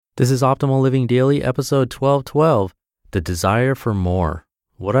This is Optimal Living Daily, episode 1212, The Desire for More,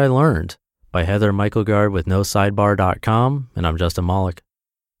 What I Learned, by Heather Michaelgard with NoSidebar.com, and I'm Justin Malik.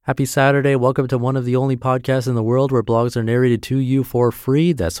 Happy Saturday. Welcome to one of the only podcasts in the world where blogs are narrated to you for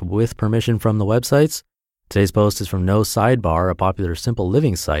free. That's with permission from the websites. Today's post is from No Sidebar, a popular simple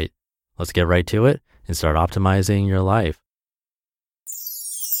living site. Let's get right to it and start optimizing your life.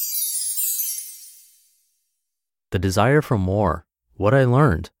 The Desire for More, What I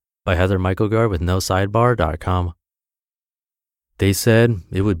Learned, by Heather Michaelgard with NoSidebar.com. They said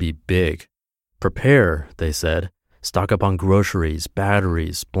it would be big. Prepare, they said. Stock up on groceries,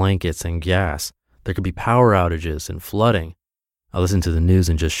 batteries, blankets, and gas. There could be power outages and flooding. I listened to the news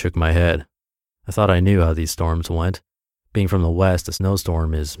and just shook my head. I thought I knew how these storms went. Being from the West, a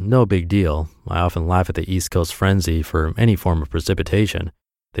snowstorm is no big deal. I often laugh at the East Coast frenzy for any form of precipitation.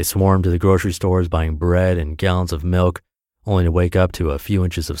 They swarm to the grocery stores buying bread and gallons of milk, only to wake up to a few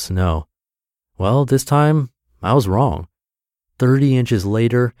inches of snow. Well, this time, I was wrong. 30 inches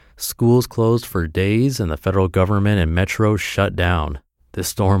later, schools closed for days and the federal government and metro shut down. This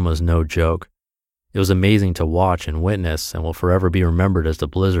storm was no joke. It was amazing to watch and witness and will forever be remembered as the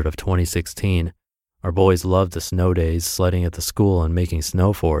blizzard of 2016. Our boys loved the snow days, sledding at the school and making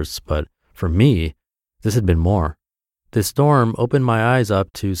snow forts, but for me, this had been more. This storm opened my eyes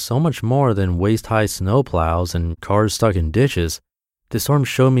up to so much more than waist-high snow plows and cars stuck in ditches. This storm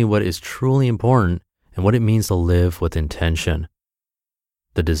showed me what is truly important and what it means to live with intention.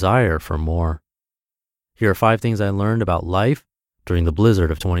 The desire for more. Here are 5 things I learned about life during the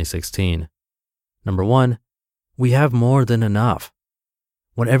blizzard of 2016. Number 1, we have more than enough.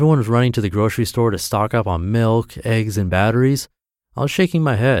 When everyone was running to the grocery store to stock up on milk, eggs, and batteries, I was shaking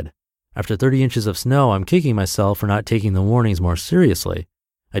my head. After 30 inches of snow, I'm kicking myself for not taking the warnings more seriously.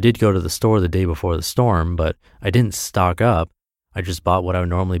 I did go to the store the day before the storm, but I didn't stock up. I just bought what I would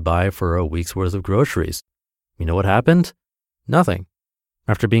normally buy for a week's worth of groceries. You know what happened? Nothing.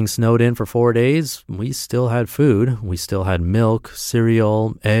 After being snowed in for 4 days, we still had food. We still had milk,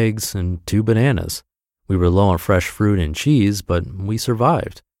 cereal, eggs, and 2 bananas. We were low on fresh fruit and cheese, but we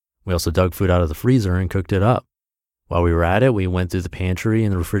survived. We also dug food out of the freezer and cooked it up. While we were at it, we went through the pantry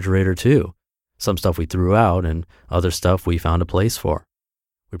and the refrigerator too. Some stuff we threw out and other stuff we found a place for.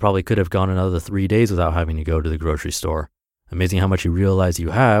 We probably could have gone another 3 days without having to go to the grocery store. Amazing how much you realize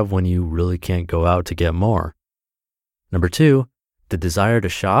you have when you really can't go out to get more. Number 2, the desire to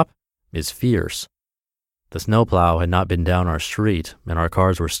shop is fierce. The snowplow had not been down our street, and our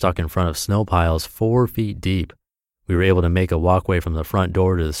cars were stuck in front of snow piles 4 feet deep. We were able to make a walkway from the front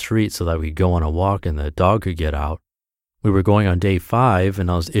door to the street so that we could go on a walk and the dog could get out. We were going on day 5,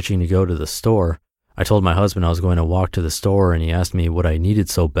 and I was itching to go to the store. I told my husband I was going to walk to the store, and he asked me what I needed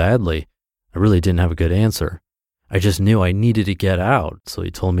so badly. I really didn't have a good answer. I just knew I needed to get out, so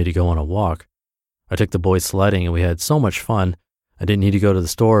he told me to go on a walk. I took the boys sledding, and we had so much fun. I didn't need to go to the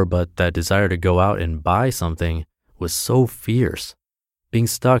store, but that desire to go out and buy something was so fierce. Being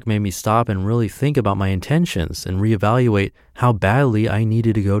stuck made me stop and really think about my intentions and reevaluate how badly I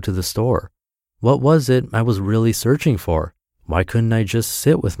needed to go to the store. What was it I was really searching for? Why couldn't I just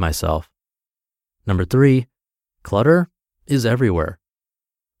sit with myself? Number 3, clutter is everywhere.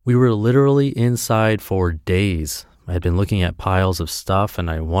 We were literally inside for days. I had been looking at piles of stuff and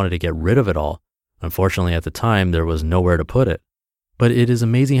I wanted to get rid of it all. Unfortunately, at the time, there was nowhere to put it. But it is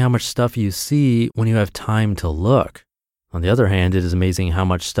amazing how much stuff you see when you have time to look. On the other hand, it is amazing how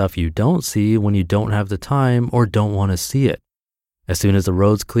much stuff you don't see when you don't have the time or don't want to see it. As soon as the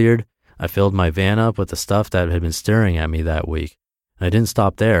roads cleared, I filled my van up with the stuff that had been staring at me that week. And I didn't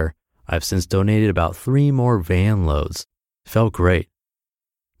stop there. I've since donated about 3 more van loads. It felt great.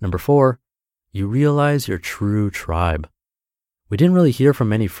 Number 4, you realize your true tribe. We didn't really hear from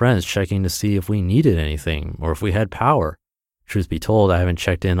many friends checking to see if we needed anything or if we had power. Truth be told, I haven't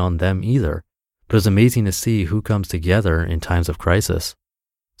checked in on them either. But it was amazing to see who comes together in times of crisis.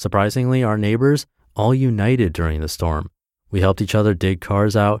 Surprisingly, our neighbors all united during the storm. We helped each other dig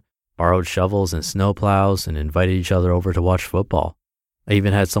cars out, borrowed shovels and snow plows, and invited each other over to watch football. I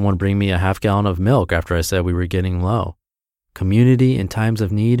even had someone bring me a half gallon of milk after I said we were getting low. Community in times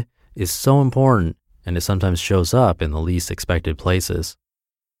of need is so important, and it sometimes shows up in the least expected places.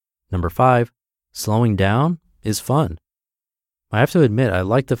 Number 5, slowing down is fun. I have to admit, I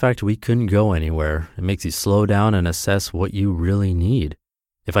like the fact we couldn't go anywhere. It makes you slow down and assess what you really need.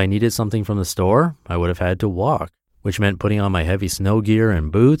 If I needed something from the store, I would have had to walk, which meant putting on my heavy snow gear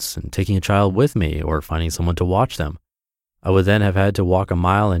and boots and taking a child with me or finding someone to watch them. I would then have had to walk a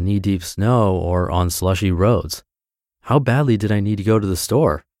mile in knee-deep snow or on slushy roads. How badly did I need to go to the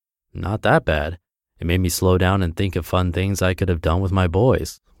store? Not that bad. It made me slow down and think of fun things I could have done with my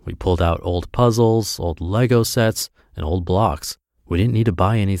boys. We pulled out old puzzles, old Lego sets, and old blocks. We didn't need to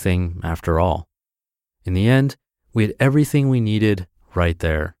buy anything after all. In the end, we had everything we needed right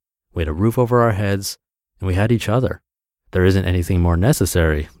there. We had a roof over our heads, and we had each other. There isn't anything more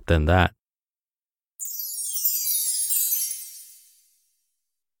necessary than that.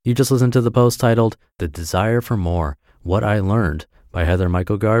 You just listened to the post titled The Desire for More, What I Learned by Heather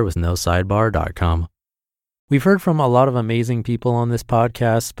Michaelgard with NoSidebar.com. We've heard from a lot of amazing people on this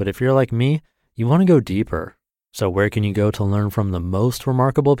podcast, but if you're like me, you want to go deeper. So where can you go to learn from the most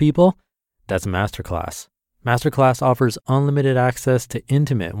remarkable people? That's Masterclass. Masterclass offers unlimited access to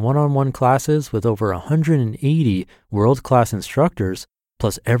intimate one-on-one classes with over 180 world-class instructors,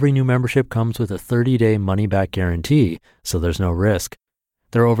 plus every new membership comes with a 30-day money-back guarantee, so there's no risk.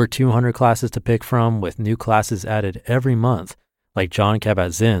 There are over 200 classes to pick from, with new classes added every month, like Jon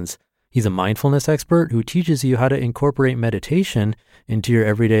Kabat-Zinn's. He's a mindfulness expert who teaches you how to incorporate meditation into your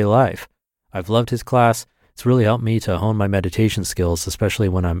everyday life. I've loved his class. It's really helped me to hone my meditation skills, especially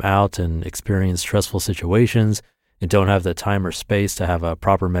when I'm out and experience stressful situations and don't have the time or space to have a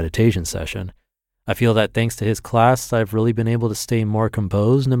proper meditation session. I feel that thanks to his class, I've really been able to stay more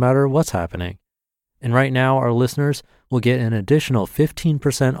composed no matter what's happening. And right now, our listeners will get an additional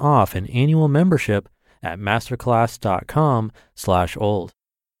 15% off an annual membership at masterclass.com/old.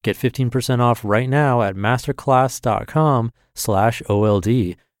 Get 15% off right now at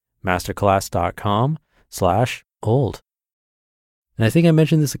masterclass.com/OLD, masterclass.com/old. And I think I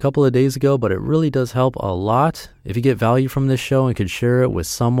mentioned this a couple of days ago, but it really does help a lot. If you get value from this show and could share it with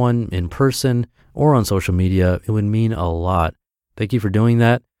someone in person or on social media, it would mean a lot. Thank you for doing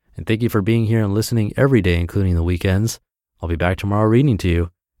that. And thank you for being here and listening every day, including the weekends. I'll be back tomorrow reading to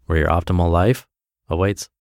you where your optimal life awaits.